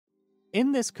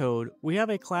In this code, we have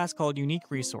a class called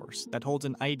UniqueResource that holds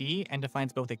an ID and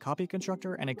defines both a copy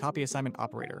constructor and a copy assignment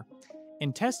operator.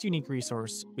 In test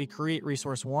UniqueResource, we create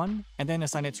resource 1 and then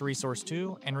assign it to resource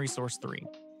 2 and resource 3.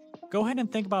 Go ahead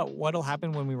and think about what'll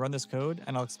happen when we run this code,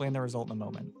 and I'll explain the result in a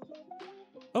moment.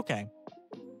 Okay.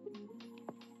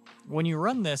 When you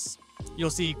run this, you'll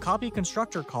see copy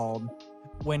constructor called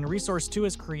when resource 2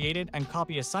 is created and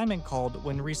copy assignment called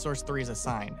when resource 3 is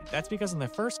assigned. That's because in the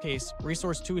first case,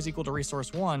 resource 2 is equal to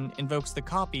resource 1 invokes the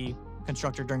copy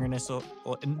constructor during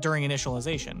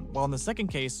initialization, while in the second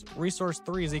case, resource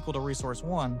 3 is equal to resource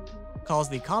 1 calls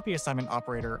the copy assignment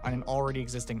operator on an already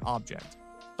existing object.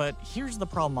 But here's the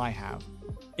problem I have.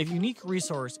 If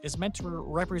UniqueResource is meant to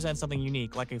represent something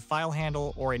unique like a file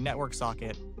handle or a network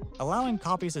socket, allowing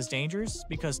copies is dangerous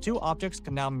because two objects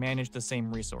can now manage the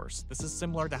same resource. This is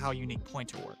similar to how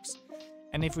UniquePointer works.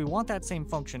 And if we want that same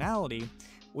functionality,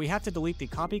 we have to delete the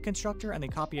copy constructor and the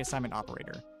copy assignment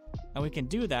operator. And we can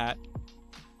do that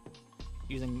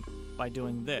by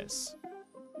doing this.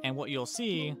 And what you'll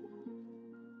see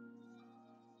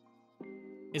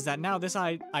is that now this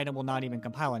item will not even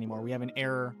compile anymore. We have an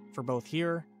error for both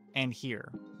here and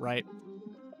here, right?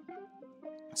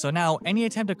 So now any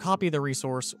attempt to copy the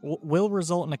resource will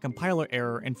result in a compiler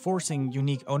error enforcing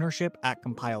unique ownership at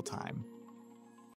compile time.